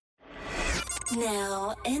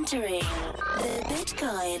Now entering the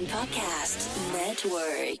Bitcoin Podcast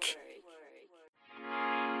Network.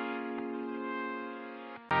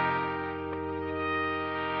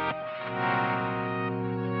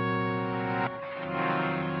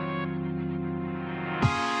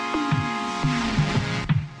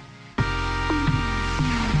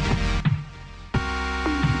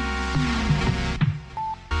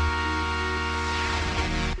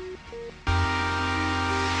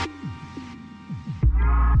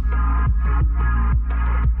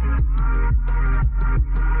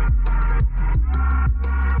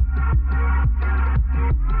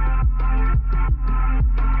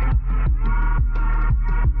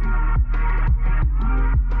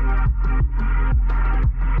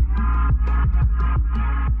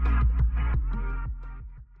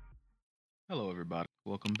 Hello, everybody.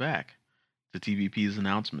 Welcome back to TBP's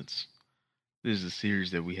Announcements. This is a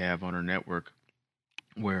series that we have on our network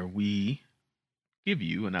where we give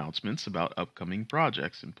you announcements about upcoming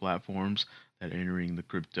projects and platforms that are entering the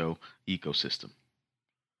crypto ecosystem.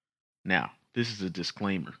 Now, this is a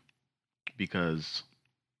disclaimer because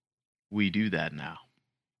we do that now.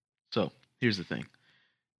 So, here's the thing.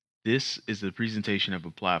 This is the presentation of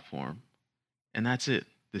a platform, and that's it.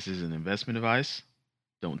 This is an investment advice.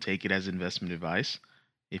 Don't take it as investment advice.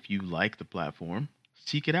 If you like the platform,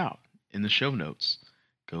 seek it out in the show notes.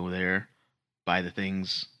 Go there, buy the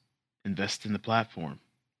things, invest in the platform.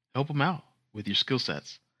 Help them out with your skill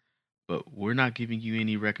sets. But we're not giving you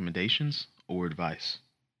any recommendations or advice.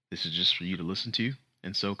 This is just for you to listen to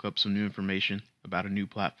and soak up some new information about a new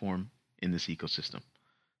platform in this ecosystem.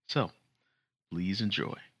 So, please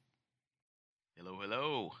enjoy.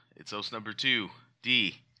 Hello. It's host number 2,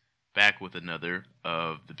 D. Back with another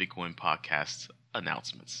of the Bitcoin Podcast's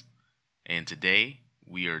announcements. And today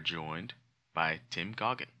we are joined by Tim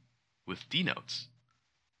Goggin with DNOTES.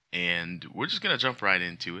 And we're just going to jump right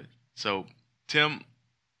into it. So, Tim,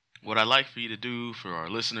 what I'd like for you to do for our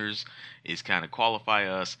listeners is kind of qualify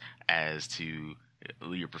us as to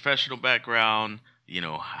your professional background,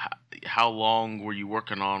 how long were you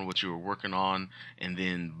working on what you were working on, and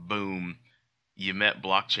then boom, you met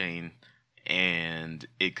blockchain and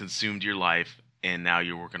it consumed your life, and now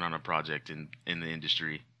you're working on a project in the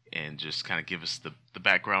industry, and just kind of give us the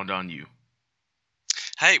background on you.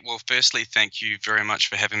 Hey, well, firstly, thank you very much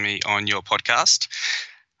for having me on your podcast.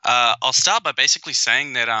 I'll start by basically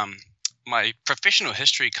saying that my professional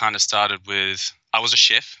history kind of started with, I was a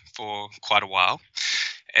chef for quite a while,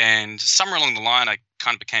 and somewhere along the line, I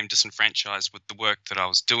kind of became disenfranchised with the work that I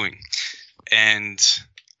was doing. And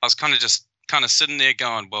I was kind of sitting there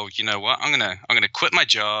going, well, you know what, I'm gonna quit my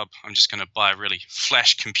job. I'm just gonna buy a really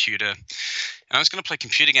flash computer, and I was gonna play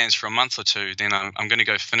computer games for a month or two. Then I'm gonna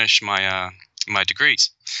go finish my my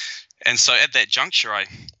degrees. And so at that juncture, I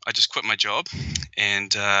just quit my job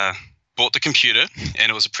and bought the computer, and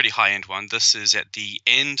it was a pretty high end one. This is at the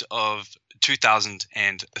end of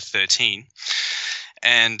 2013,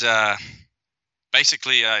 and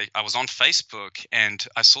basically I was on Facebook and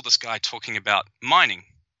I saw this guy talking about mining.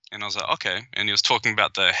 And I was like, okay. And he was talking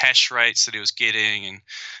about the hash rates that he was getting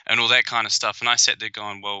and all that kind of stuff. And I sat there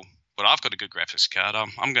going, well, but I've got a good graphics card.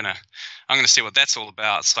 I'm gonna see what that's all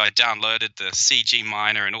about. So I downloaded the CG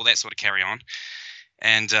miner and all that sort of carry on,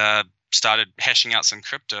 and started hashing out some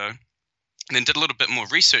crypto. And then did a little bit more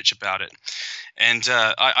research about it. And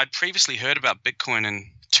I'd previously heard about Bitcoin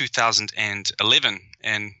in 2011,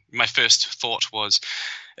 and my first thought was,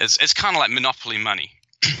 it's kind of like monopoly money.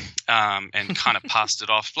 And kind of passed it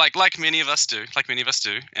off like many of us do,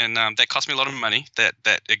 and that cost me a lot of money,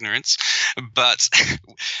 that ignorance. But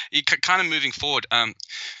kind of moving forward,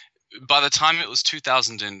 by the time it was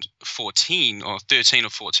 2014 or 13 or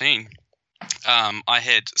 14, I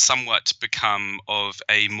had somewhat become of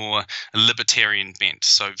a more libertarian bent,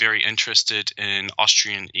 so very interested in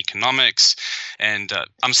Austrian economics, and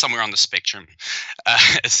I'm somewhere on the spectrum,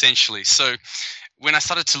 essentially. So when I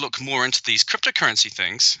started to look more into these cryptocurrency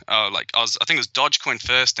things, I think it was Dogecoin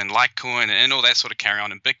first and Litecoin and all that sort of carry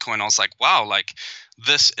on, and Bitcoin, I was like, wow, like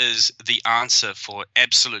this is the answer for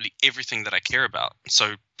absolutely everything that I care about.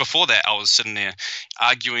 So before that, I was sitting there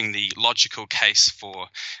arguing the logical case for,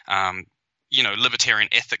 libertarian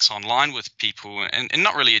ethics online with people, and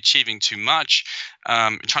not really achieving too much,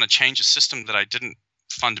 trying to change a system that I didn't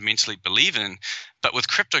fundamentally believe in. But with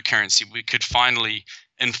cryptocurrency, we could finally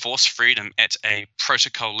enforce freedom at a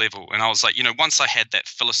protocol level. And I was like, once I had that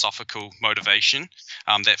philosophical motivation,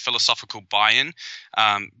 that philosophical buy-in,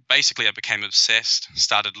 basically I became obsessed,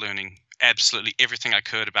 started learning absolutely everything I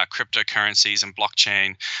could about cryptocurrencies and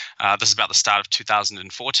blockchain. This is about the start of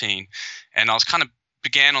 2014. And I was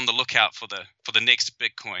began on the lookout for the next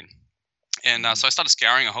Bitcoin. And so I started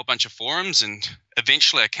scouring a whole bunch of forums, and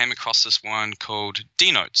eventually I came across this one called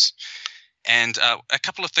DNOTES. And a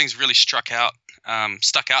couple of things really stuck out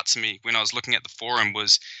to me when I was looking at the forum.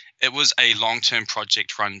 It was a long-term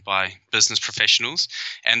project run by business professionals,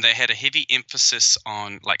 and they had a heavy emphasis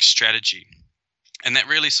on like strategy, and that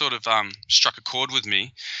really sort of struck a chord with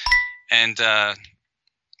me. And I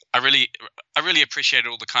really appreciated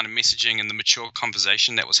all the kind of messaging and the mature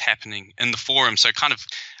conversation that was happening in the forum. So kind of,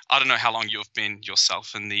 I don't know how long you've been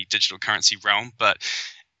yourself in the digital currency realm, but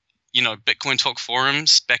Bitcoin Talk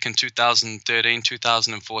forums back in 2013,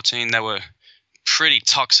 2014, they were pretty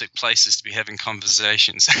toxic places to be having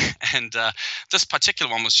conversations. And this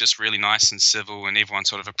particular one was just really nice and civil, and everyone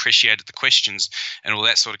sort of appreciated the questions and all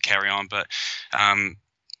that sort of carry on. But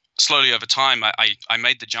slowly over time, I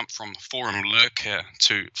made the jump from forum lurker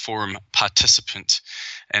to forum participant.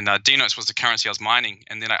 And DNOTES was the currency I was mining.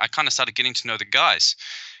 And then I kind of started getting to know the guys.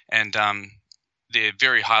 And they're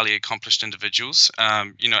very highly accomplished individuals.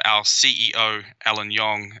 Our CEO, Alan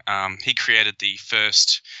Yong, he created the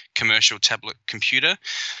first commercial tablet computer.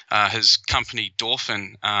 His company,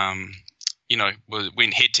 Dolphin,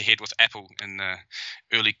 went head to head with Apple in the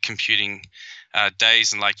early computing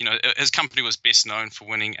days. And his company was best known for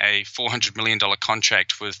winning a $400 million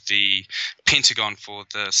contract with the Pentagon for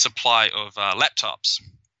the supply of laptops.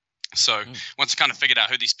 So once I kind of figured out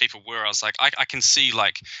who these people were, I was like, I can see,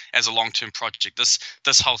 like, as a long-term project,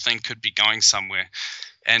 this whole thing could be going somewhere.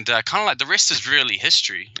 And kind of like the rest is really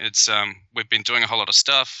history. It's we've been doing a whole lot of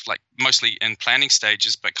stuff, like mostly in planning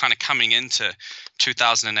stages, but kind of coming into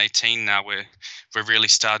 2018 now, we're really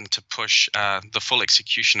starting to push the full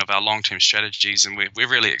execution of our long-term strategies, and we're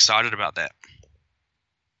really excited about that.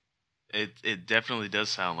 It definitely does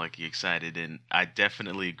sound like you're excited, and I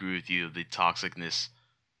definitely agree with you of the toxicness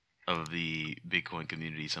of the Bitcoin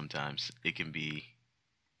community. Sometimes it can be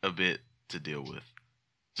a bit to deal with.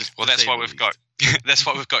 That's why we've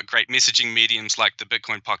got great messaging mediums like the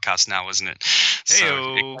Bitcoin podcast now, isn't it?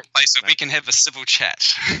 Hey-o. So we can have a civil chat.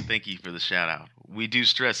 Thank you for the shout out. We do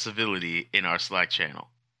stress civility in our Slack channel.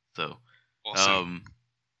 So awesome.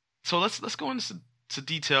 So let's go into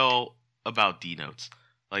detail about DNOTES.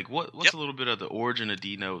 Like what's a little bit of the origin of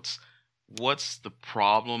DNOTES? What's the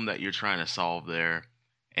problem that you're trying to solve there?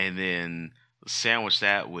 And then sandwich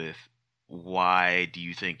that with why do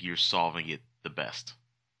you think you're solving it the best?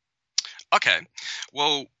 Okay.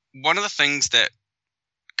 Well, one of the things that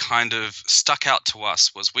kind of stuck out to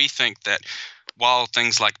us was we think that while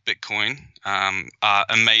things like Bitcoin are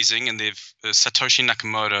amazing, and Satoshi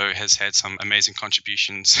Nakamoto has had some amazing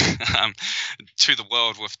contributions to the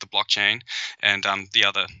world with the blockchain and the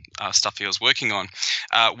other stuff he was working on,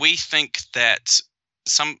 we think that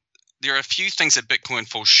there are a few things that Bitcoin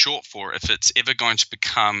falls short for if it's ever going to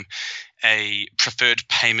become a preferred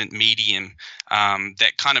payment medium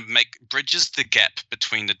that kind of bridges the gap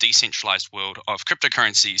between the decentralized world of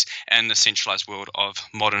cryptocurrencies and the centralized world of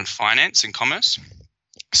modern finance and commerce.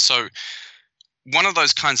 So one of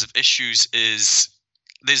those kinds of issues is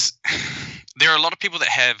there are a lot of people that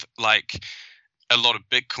have like a lot of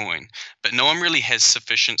Bitcoin, but no one really has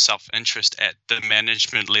sufficient self-interest at the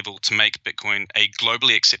management level to make Bitcoin a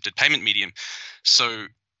globally accepted payment medium. So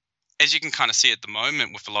as you can kind of see at the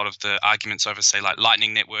moment with a lot of the arguments over, say, like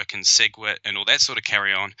Lightning Network and SegWit and all that sort of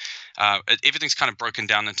carry on, everything's kind of broken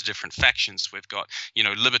down into different factions. We've got,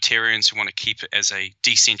 libertarians who want to keep it as a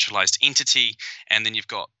decentralized entity, and then you've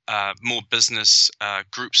got more business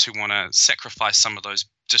groups who want to sacrifice some of those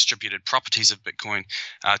distributed properties of Bitcoin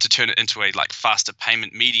to turn it into a like faster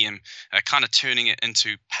payment medium, kind of turning it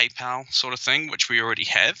into PayPal sort of thing, which we already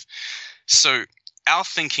have. So our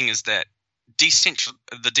thinking is that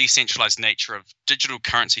the decentralized nature of digital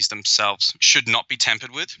currencies themselves should not be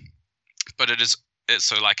tampered with, but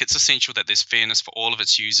it's essential that there's fairness for all of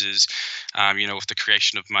its users, with the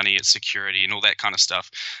creation of money, its security, and all that kind of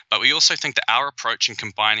stuff. But we also think that our approach in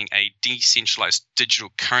combining a decentralized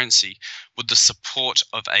digital currency with the support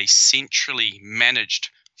of a centrally managed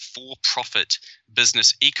for-profit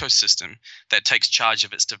business ecosystem that takes charge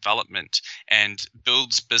of its development and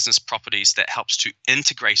builds business properties that helps to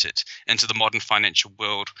integrate it into the modern financial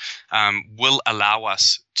world will allow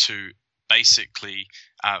us to basically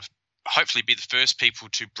hopefully be the first people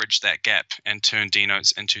to bridge that gap and turn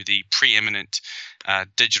DNOTES into the preeminent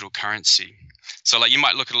digital currency. So like you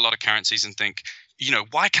might look at a lot of currencies and think,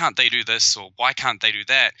 why can't they do this or why can't they do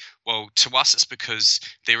that? Well, to us, it's because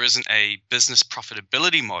there isn't a business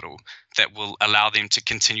profitability model that will allow them to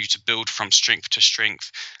continue to build from strength to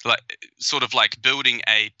strength, sort of like building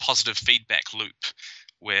a positive feedback loop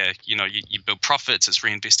where, you build profits, it's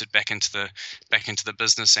reinvested back into the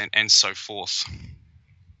business and so forth.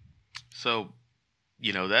 So,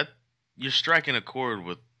 that you're striking a chord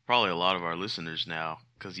with probably a lot of our listeners now,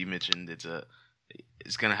 because you mentioned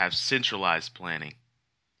it's going to have centralized planning.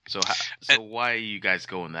 So why are you guys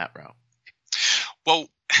going that route? Well,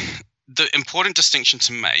 the important distinction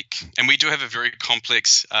to make, and we do have a very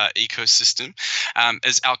complex ecosystem,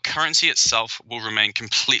 is our currency itself will remain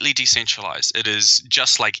completely decentralized. It is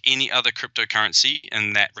just like any other cryptocurrency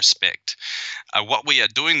in that respect. What we are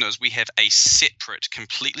doing, though, is we have a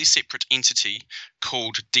completely separate entity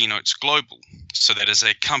called DNOTES Global. So that is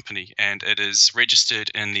a company, and it is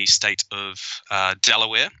registered in the state of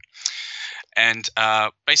Delaware. And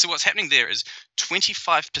basically what's happening there is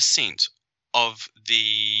 25% of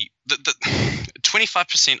the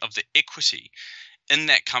 25% of the equity in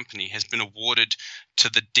that company has been awarded to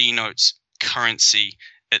the DNOTES currency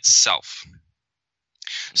itself.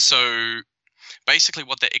 So basically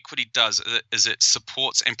what that equity does is it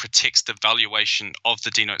supports and protects the valuation of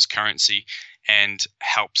the DNOTES currency and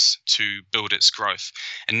helps to build its growth.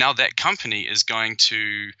 And now that company is going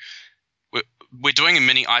to we're doing a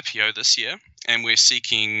mini IPO this year, and we're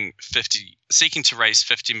seeking to raise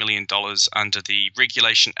 $50 million under the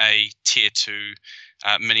Regulation A Tier 2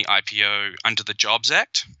 mini IPO under the Jobs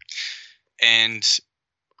Act. And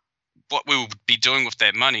what we will be doing with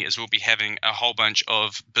that money is we'll be having a whole bunch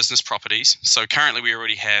of business properties. So currently we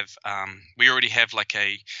already have like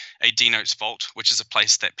a DNOTES vault, which is a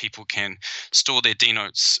place that people can store their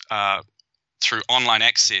DNOTES through online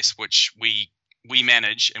access, which we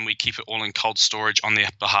manage, and we keep it all in cold storage on their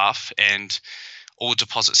behalf, and all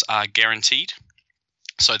deposits are guaranteed.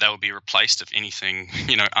 So they will be replaced if anything,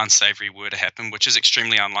 unsavory were to happen, which is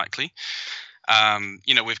extremely unlikely.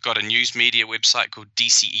 We've got a news media website called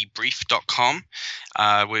dcebrief.com.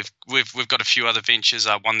 We've got a few other ventures.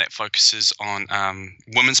 One that focuses on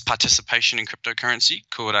women's participation in cryptocurrency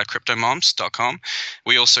called cryptomoms.com.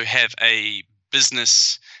 We also have a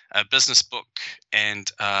business book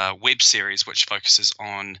and web series which focuses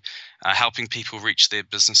on helping people reach their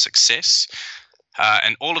business success.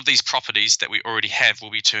 And all of these properties that we already have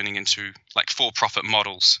will be turning into like for-profit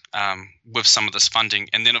models with some of this funding.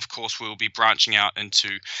 And then, of course, we'll be branching out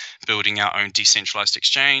into building our own decentralized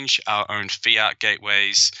exchange, our own fiat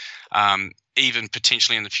gateways, even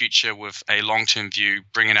potentially in the future with a long-term view,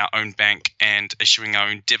 bringing our own bank and issuing our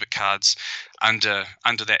own debit cards under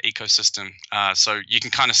that ecosystem. So you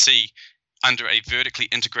can kind of see under a vertically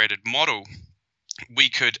integrated model, we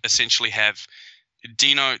could essentially have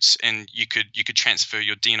DNOTES, and you could transfer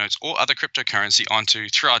your DNOTES or other cryptocurrency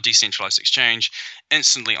through our decentralized exchange,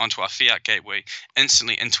 instantly onto our fiat gateway,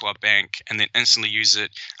 instantly into our bank, and then instantly use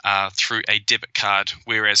it through a debit card.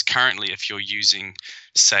 Whereas currently, if you're using,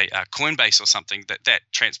 say, Coinbase or something, that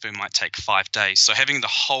transfer might take 5 days. So having the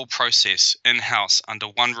whole process in-house under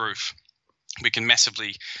one roof, we can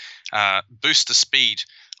massively boost the speed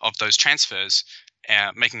of those transfers,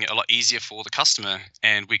 making it a lot easier for the customer,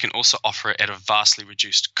 and we can also offer it at a vastly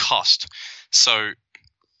reduced cost. So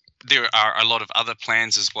there are a lot of other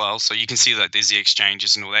plans as well. So you can see that there's the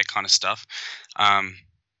exchanges and all that kind of stuff.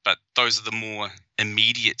 But those are the more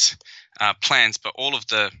immediate plans. But all of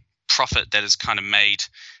the profit that is kind of made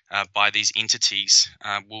by these entities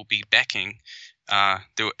will be backing. An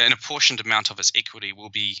apportioned amount of its equity will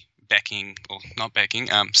be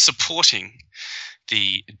supporting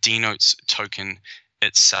the DNOTES token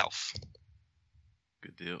itself.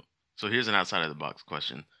 Good deal. So here's an outside of the box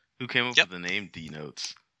question. Who came up with the name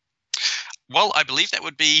DNOTES? Well, I believe that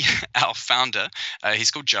would be our founder. He's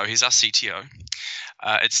called Joe. He's our CTO.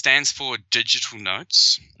 It stands for Digital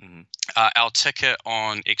Notes. Mm-hmm. Our ticker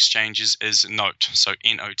on exchanges is NOTE, so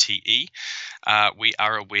NOTE. We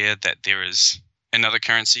are aware that there is another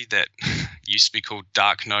currency that used to be called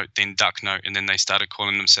Dark Note, then Duck Note, and then they started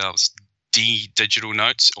calling themselves Digital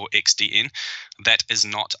Notes or XDN. That is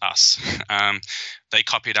not us. They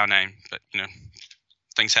copied our name, but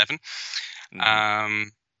things happen. Mm-hmm.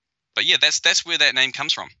 But yeah, that's where that name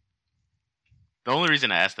comes from. The only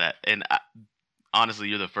reason I asked that, and honestly,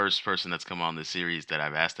 you're the first person that's come on this series that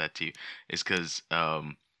I've asked that to, is because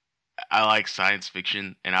I like science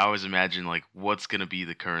fiction, and I always imagine like what's gonna be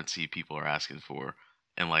the currency people are asking for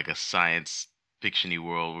in like a science fiction-y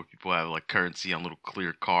world where people have like currency on little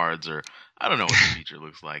clear cards, or I don't know what the future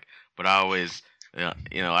looks like, but I always,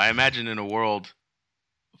 I imagine in a world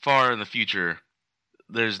far in the future,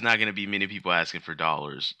 there's not going to be many people asking for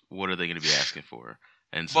dollars. What are they going to be asking for?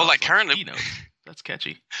 And so, well, like currently, that's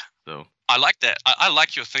catchy. So I like that. I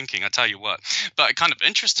like your thinking. I tell you what. But kind of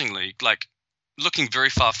interestingly, like looking very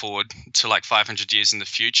far forward to like 500 years in the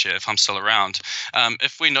future, if I'm still around,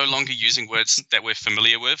 if we're no longer using words that we're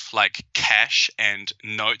familiar with, like cache and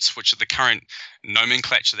notes, which are the current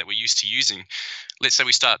nomenclature that we're used to using, let's say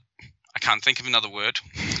we start, I can't think of another word,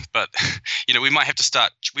 but we might have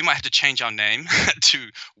to change our name to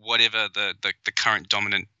whatever the current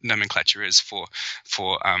dominant nomenclature is for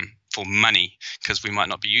money, because we might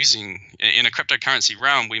not be using, in a cryptocurrency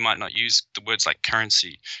realm, we might not use the words like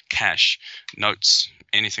currency, cash, notes,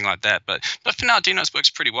 anything like that. But for now, DNOTES works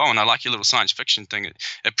pretty well, and I like your little science fiction thing.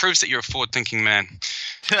 It proves that you're a forward-thinking man.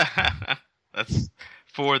 That's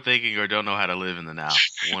forward-thinking or don't know how to live in the now.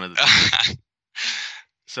 One of the two.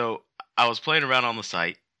 So I was playing around on the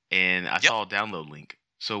site, and I saw a download link.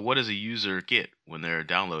 So what does a user get when they're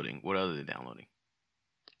downloading? What are they downloading?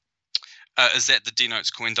 Is that the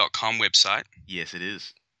DNOTEScoin.com website? Yes, it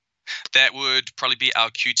is. That would probably be our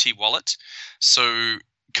QT wallet. So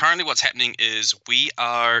currently what's happening is we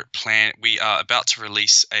are about to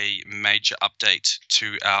release a major update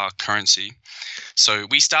to our currency. So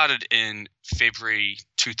we started in February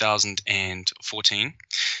 2014,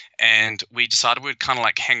 and we decided we'd kind of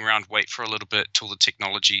like hang around, wait for a little bit till the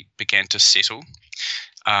technology began to settle.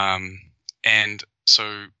 And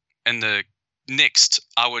so in the next,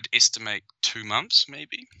 I would estimate 2 months,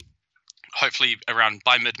 maybe. Hopefully around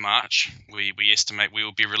by mid-March, we estimate we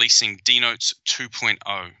will be releasing DNOTES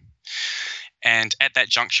 2.0. And at that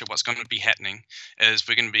juncture, what's going to be happening is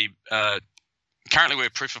we're going to be, currently we're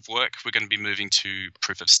proof of work, we're going to be moving to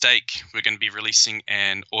proof of stake. We're going to be releasing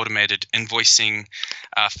an automated invoicing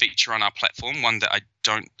feature on our platform, one that I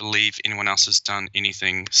don't believe anyone else has done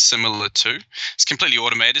anything similar to. It's completely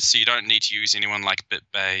automated, so you don't need to use anyone like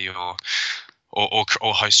BitBay or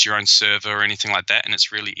host your own server or anything like that, and it's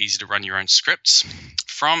really easy to run your own scripts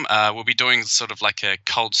from. We'll be doing sort of like a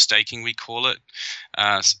cold staking, we call it,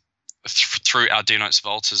 through our DNOTES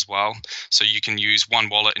vault as well. So you can use one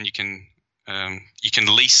wallet and you can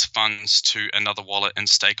lease funds to another wallet and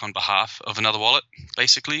stake on behalf of another wallet,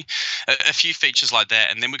 basically. A few features like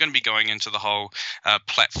that, and then we're going to be going into the whole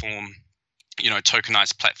platform,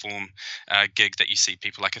 tokenized platform gig that you see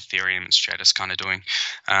people like Ethereum and Stratus kind of doing.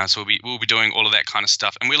 So we'll be doing all of that kind of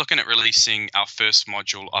stuff, and we're looking at releasing our first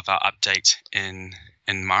module of our update in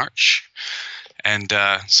March, and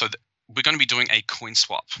so we're going to be doing a coin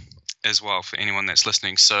swap as well for anyone that's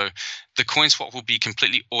listening. So the coin swap will be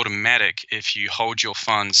completely automatic if you hold your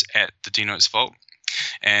funds at the DNOTES vault.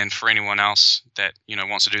 And for anyone else that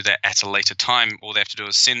wants to do that at a later time, all they have to do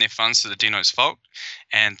is send their funds to the DNOTES vault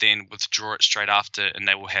and then withdraw it straight after, and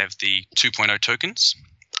they will have the 2.0 tokens.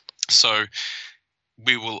 So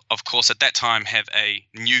we will, of course, at that time have a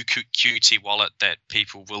new QT wallet that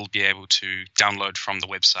people will be able to download from the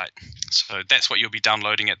website. So that's what you'll be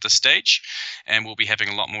downloading at this stage, and we'll be having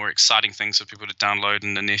a lot more exciting things for people to download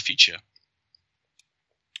in the near future.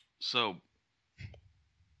 So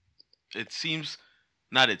it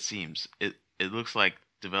looks like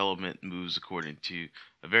development moves according to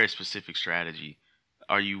a very specific strategy.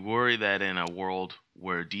 Are you worried that in a world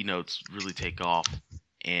where DNOTES really take off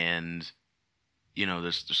and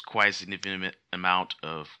there's quite a significant amount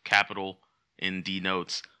of capital in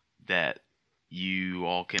DNOTES, that you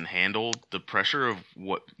all can handle the pressure of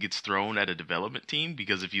what gets thrown at a development team?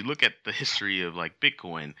 Because if you look at the history of like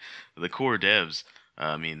Bitcoin, the core devs,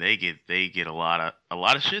 they get a lot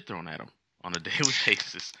of shit thrown at them on a daily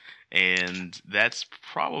basis, and that's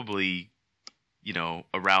probably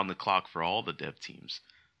around the clock for all the dev teams.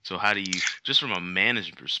 So how do you, just from a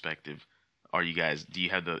management perspective, do you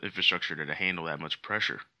have the infrastructure to handle that much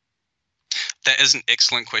pressure? That is an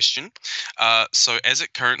excellent question. So as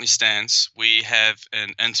it currently stands, we have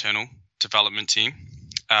an internal development team,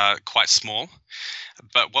 quite small.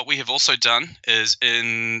 But what we have also done is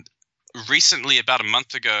recently, about a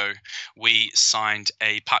month ago, we signed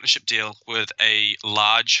a partnership deal with a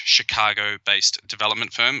large Chicago-based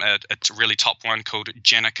development firm, a really top one called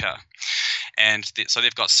Jenica. And so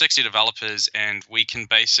they've got 60 developers, and we can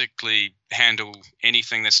basically handle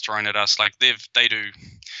anything that's thrown at us. Like they do.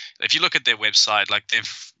 If you look at their website, like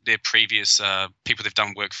their previous people they've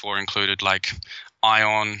done work for included like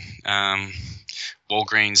Ion,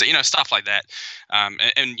 Walgreens, stuff like that.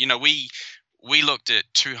 We looked at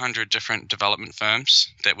 200 different development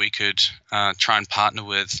firms that we could try and partner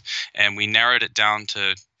with, and we narrowed it down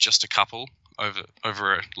to just a couple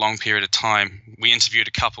over a long period of time. We interviewed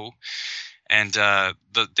a couple, and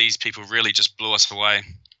these people really just blew us away.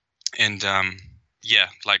 And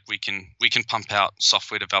we can pump out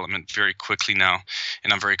software development very quickly now,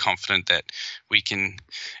 and I'm very confident that we can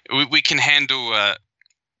handle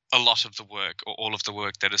a lot of the work, or all of the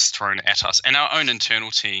work that is thrown at us. And our own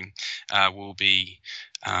internal team will be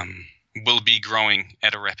growing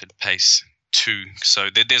at a rapid pace too. So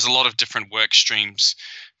there's a lot of different work streams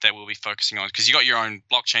that we'll be focusing on, because you got your own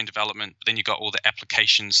blockchain development, but then you got all the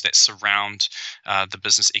applications that surround the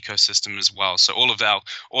business ecosystem as well. So all of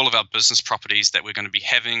our business properties that we're going to be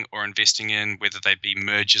having or investing in, whether they be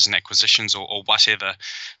mergers and acquisitions or whatever,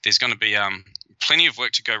 there's going to be plenty of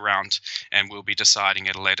work to go around, and we'll be deciding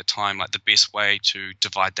at a later time like the best way to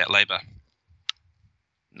divide that labor.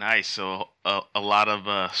 Nice. So a lot of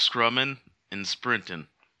scrumming and sprinting.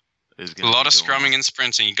 A lot of scrumming and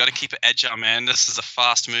sprinting. You got to keep it agile, man. This is a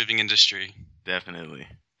fast-moving industry. Definitely.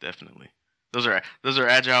 Those are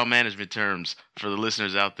agile management terms for the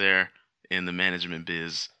listeners out there in the management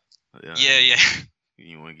biz. Yeah.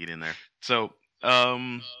 You want to get in there. So,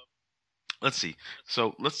 let's see.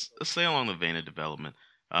 So let's stay along the vein of development.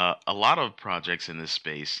 A lot of projects in this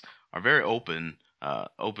space are very open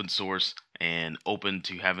source, and open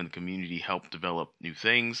to having the community help develop new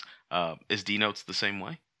things. Is DNOTES the same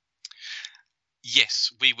way?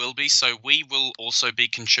 Yes, we will be. So we will also be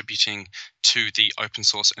contributing to the open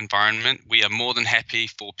source environment. We are more than happy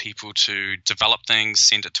for people to develop things,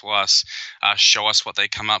 send it to us, show us what they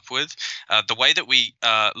come up with. The way that we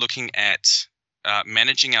are looking at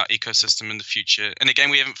managing our ecosystem in the future, and again,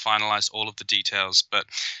 we haven't finalized all of the details, but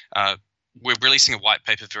we're releasing a white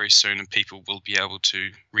paper very soon, and people will be able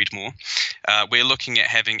to read more. We're looking at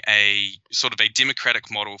having a sort of a democratic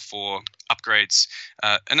model for upgrades,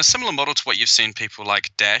 and a similar model to what you've seen people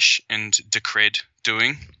like Dash and Decred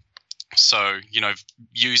doing. So,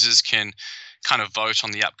 users can kind of vote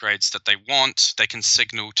on the upgrades that they want. They can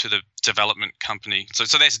signal to the development company. So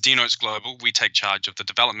that's DNOTES Global. We take charge of the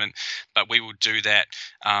development, but we will do that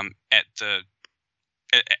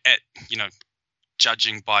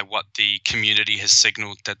judging by what the community has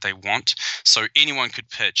signaled that they want. So anyone could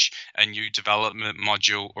pitch a new development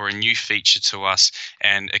module or a new feature to us,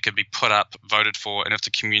 and it could be put up, voted for, and if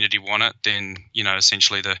the community want it, then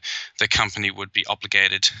essentially the company would be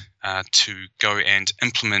obligated to go and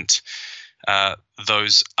implement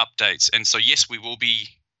those updates. And so yes, we will be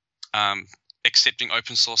accepting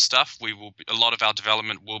open source stuff. A lot of our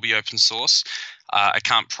development will be open source. I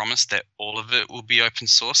can't promise that all of it will be open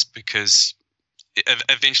source, because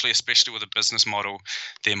eventually, especially with a business model,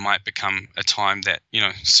 there might become a time that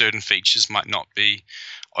certain features might not be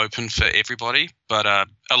open for everybody, but a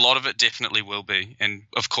lot of it definitely will be. And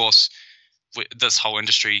of course, this whole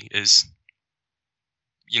industry is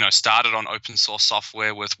started on open source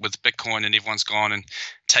software with Bitcoin, and everyone's gone and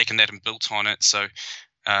taken that and built on it. So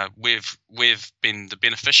we've been the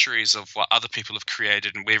beneficiaries of what other people have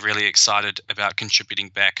created, and we're really excited about contributing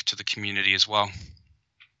back to the community as well.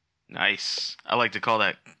 Nice. I like to call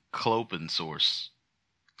that clopen source.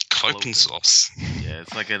 Clopen source. Yeah,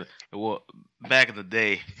 it's like back in the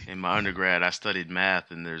day in my undergrad, I studied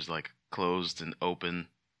math, and there's like closed and open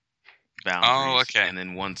boundaries. Oh, okay. And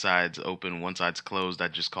then one side's open, one side's closed. I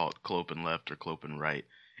just call it clopen left or clopen right.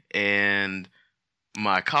 And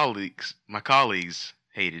my colleagues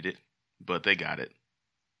hated it, but they got it.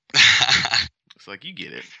 It's like, you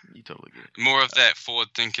get it. You totally get it. More of that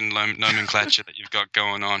forward-thinking nomenclature that you've got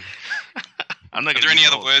going on. Are there any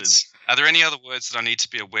other words? Are there any other words that I need to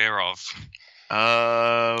be aware of?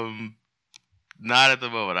 Not at the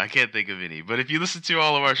moment. I can't think of any. But if you listen to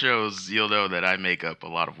all of our shows, you'll know that I make up a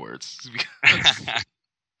lot of words.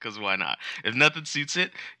 Because why not? If nothing suits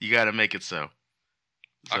it, you got to make it so.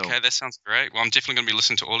 Okay, that sounds great. Well, I'm definitely going to be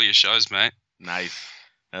listening to all of your shows, mate. Nice.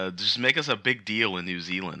 Just make us a big deal in New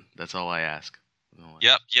Zealand. That's all I ask.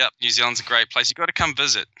 Yep. New Zealand's a great place. You got to come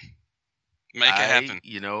visit. Make it happen.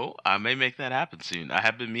 I may make that happen soon. I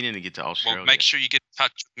have been meaning to get to Australia. Well, make sure you get in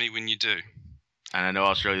touch with me when you do. And I know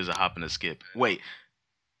Australia's a hop and a skip. Wait,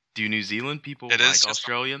 do New Zealand people like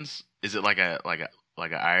Australians? Is it like a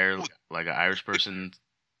Irish person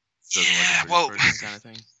doesn't like a British person kind of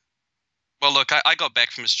thing? Well, look, I got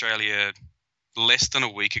back from Australia less than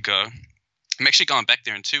a week ago. I'm actually going back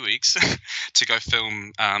there in 2 weeks to go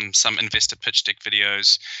film some investor pitch deck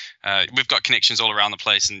videos. We've got connections all around the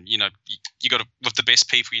place, and you got to, with the best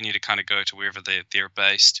people, you need to kind of go to wherever they're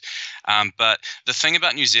based. But the thing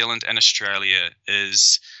about New Zealand and Australia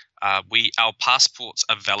is our passports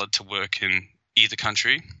are valid to work in either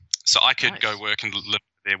country. So I could go work and live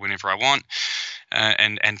there whenever I want,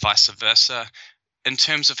 and vice versa. In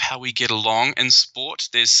terms of how we get along in sport,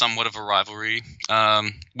 there's somewhat of a rivalry.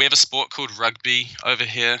 We have a sport called rugby over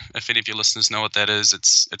here. If any of your listeners know what that is,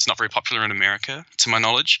 it's not very popular in America, to my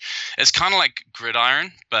knowledge. It's kind of like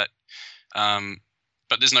gridiron, but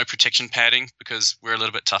but there's no protection padding because we're a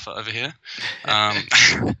little bit tougher over here.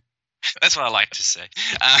 That's what I like to say.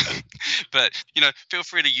 But, feel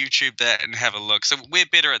free to YouTube that and have a look. So we're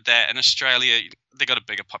better at that. In Australia, they got a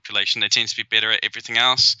bigger population. They tend to be better at everything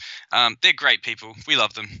else. They're great people. We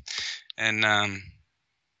love them. And,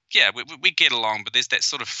 we get along, but there's that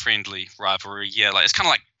sort of friendly rivalry. Yeah, like it's kind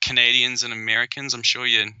of like Canadians and Americans. I'm sure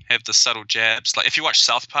you have the subtle jabs. Like if you watch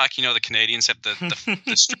South Park, the Canadians have the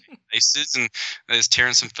straight faces, and there's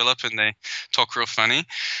Terrence and Phillip, and they talk real funny.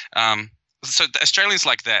 So the Australians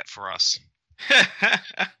like that for us.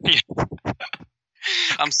 Yeah.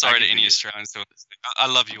 I'm sorry to any Australians. I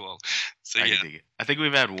love you all. So I dig it. I think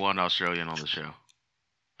we've had one Australian on the show.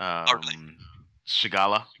 Really?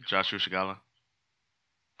 Shigala, Joshua Shigala.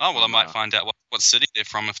 Oh, well, I might find out what city they're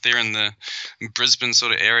from. If they're in the Brisbane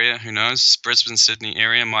sort of area, who knows? Brisbane, Sydney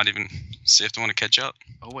area, might even see if they want to catch up.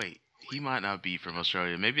 Oh, wait. He might not be from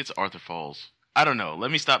Australia. Maybe it's Arthur Falls. I don't know. Let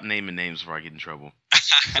me stop naming names before I get in trouble.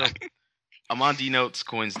 So, I'm on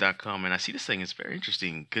DNOTEScoins.com, and I see this thing is very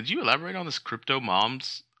interesting. Could you elaborate on this Crypto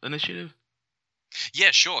Moms initiative? Yeah,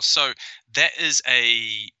 sure. So that is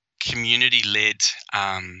a community-led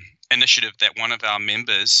initiative that one of our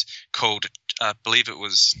members called, I believe it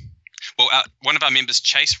was, one of our members,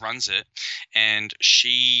 Chase, runs it, and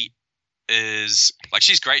she is,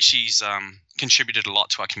 she's great. She's contributed a lot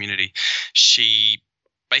to our community. She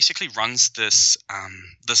basically runs this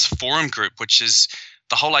forum group, which is,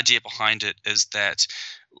 the whole idea behind it is that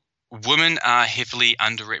women are heavily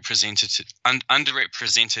underrepresented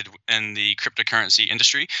in the cryptocurrency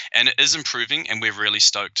industry, and it is improving, and we're really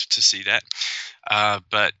stoked to see that.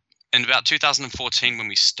 But in about 2014, when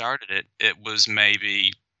we started it, it was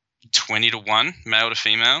maybe 20-1, male to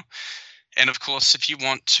female. And of course, if you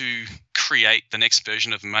want to create the next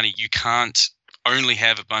version of money, you can't only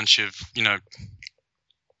have a bunch of,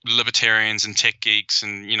 libertarians and tech geeks,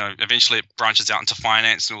 and eventually it branches out into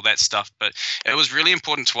finance and all that stuff. But it was really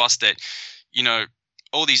important to us that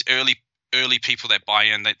all these early people that buy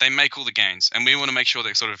in, they make all the gains, and we want to make sure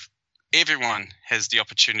that sort of everyone has the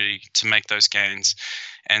opportunity to make those gains.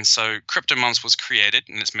 And so Crypto Moms was created,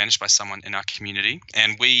 and it's managed by someone in our community,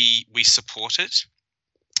 and we support it.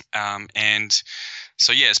 And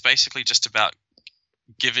so it's basically just about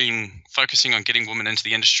focusing on getting women into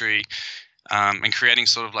the industry, and creating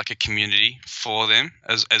sort of like a community for them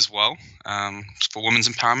as well, for women's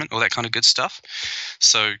empowerment, all that kind of good stuff.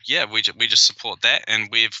 So we just support that, and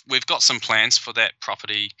we've got some plans for that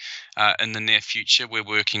property in the near future. We're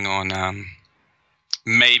working on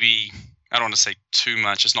maybe, I don't want to say too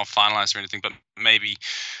much, it's not finalized or anything, but maybe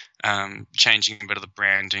changing a bit of the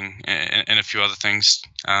branding and a few other things.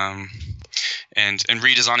 And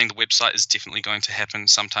redesigning the website is definitely going to happen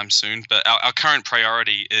sometime soon. But our current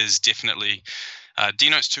priority is definitely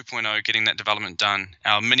DNOTES 2.0, getting that development done.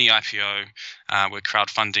 Our mini IPO, we're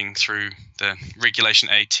crowdfunding through the Regulation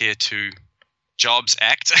A Tier 2 Jobs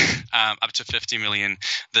Act up to 50 million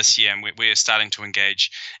this year, and we're starting to engage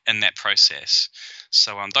in that process.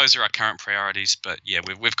 So those are our current priorities. But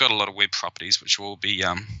we've got a lot of web properties which will be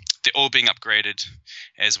they're all being upgraded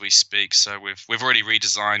as we speak. So we've already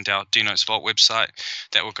redesigned our DNOTES Vault website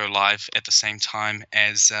that will go live at the same time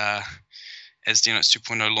as DNOTES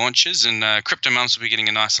 2.0 launches, and Crypto Moms will be getting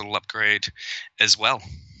a nice little upgrade as well.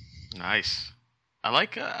 Nice. I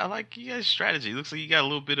like you guys' strategy. Looks like you got a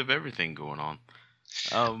little bit of everything going on.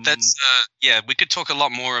 That's we could talk a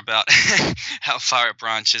lot more about how far it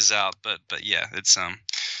branches out, but it's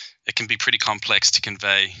it can be pretty complex to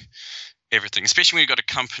convey everything, especially when you've got a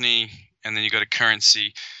company and then you've got a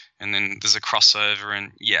currency and then there's a crossover,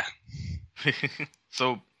 and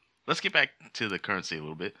So let's get back to the currency a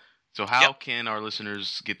little bit. So how can our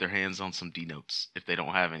listeners get their hands on some DNOTES if they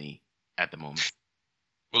don't have any at the moment?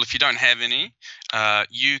 Well, if you don't have any,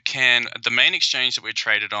 you can. The main exchange that we're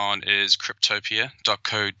traded on is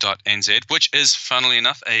cryptopia.co.nz, which is, funnily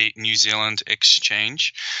enough, a New Zealand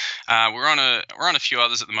exchange. We're on a few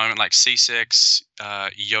others at the moment, like CSEX,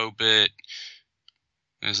 Yobit.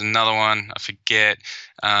 There's another one, I forget,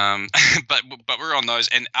 but we're on those.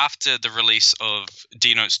 And after the release of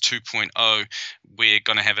DNOTES 2.0, we're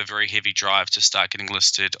going to have a very heavy drive to start getting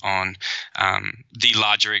listed on the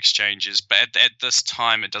larger exchanges. But at this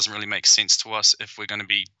time, it doesn't really make sense to us if we're going to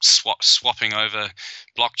be swapping over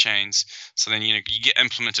blockchains. So then you get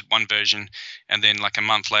implemented one version, and then like a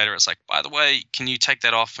month later, it's like, by the way, can you take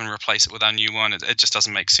that off and replace it with our new one? It just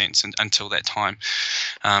doesn't make sense until that time.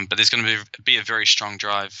 But there's going to be a very strong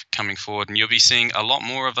drive coming forward, and you'll be seeing a lot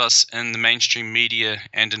more of us in the mainstream media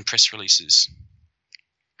and in press releases.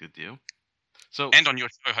 Good deal. And on your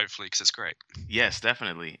show, hopefully, because it's great. Yes,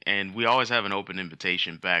 definitely. And we always have an open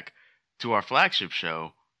invitation back to our flagship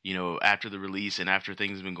show, after the release and after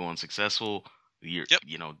things have been going successful,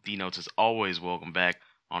 DNOTES is always welcome back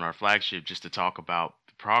on our flagship just to talk about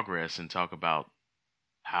the progress and talk about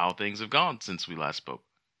how things have gone since we last spoke.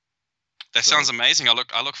 That sounds amazing. I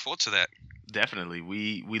look forward to that. Definitely.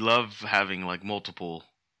 We love having like multiple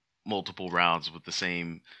rounds with the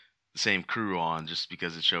same crew on, just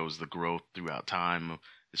because it shows the growth throughout time.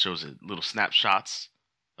 It shows little snapshots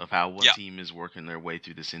of how one team is working their way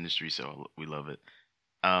through this industry, so we love it.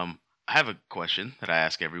 I have a question that I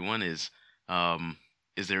ask everyone is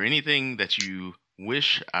there anything that you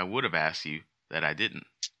wish I would have asked you that I didn't?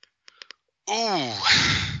 Ooh, well,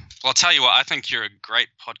 I'll tell you what, I think you're a great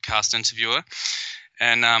podcast interviewer,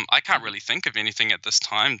 and I can't really think of anything at this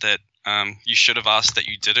time that you should have asked that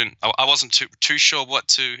you didn't. I wasn't too sure what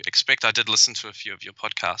to expect. I did listen to a few of your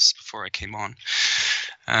podcasts before I came on.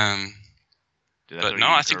 But no,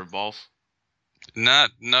 I think curveballs. No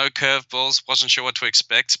curveballs. Wasn't sure what to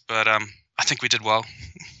expect, but I think we did well.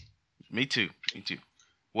 Me too.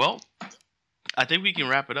 Well, I think we can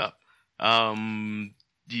wrap it up.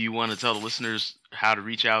 Do you want to tell the listeners how to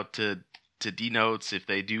reach out to DNOTES if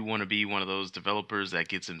they do want to be one of those developers that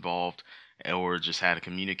gets involved, or just how to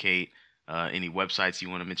communicate? Any websites you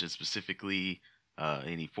want to mention specifically?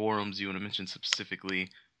 Any forums you want to mention specifically?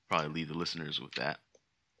 Probably leave the listeners with that.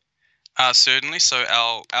 Certainly. So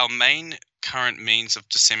our main current means of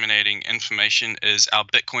disseminating information is our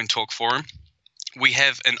Bitcoin Talk forum. We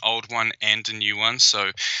have an old one and a new one,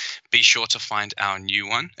 so be sure to find our new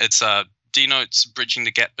one. It's DNOTES Bridging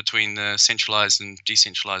the Gap Between the Centralized and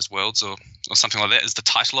Decentralized Worlds, or something like that is the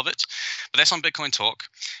title of it. But that's on Bitcoin Talk.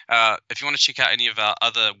 If you want to check out any of our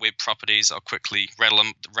other web properties, I'll quickly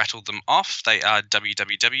rattle them off. They are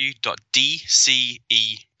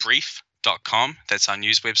www.dcebrief.com. That's our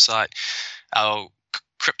news website. Our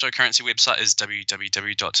cryptocurrency website is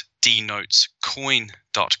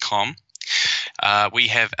www.dnotescoin.com. We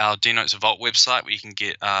have our DNOTES Vault website where you can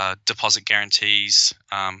get deposit guarantees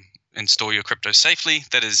and store your crypto safely.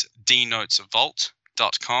 That is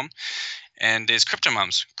dnotesvault.com. And there's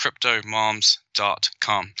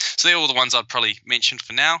cryptomoms.com. So they're all the ones I'd probably mention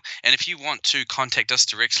for now. And if you want to contact us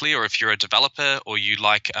directly, or if you're a developer or you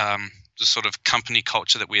like the sort of company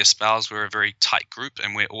culture that we espouse, we're a very tight group,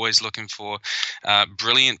 and we're always looking for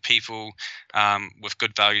brilliant people with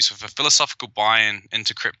good values, with a philosophical buy-in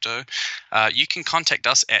into crypto. You can contact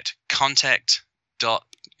us at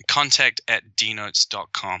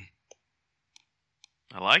contact@dnotes.com.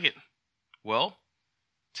 I like it. Well,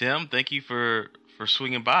 Tim, thank you for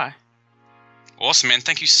swinging by. Awesome, man.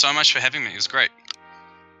 Thank you so much for having me. It was great.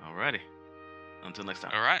 Alrighty. Until next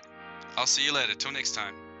time. All right. I'll see you later. Till next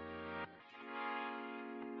time.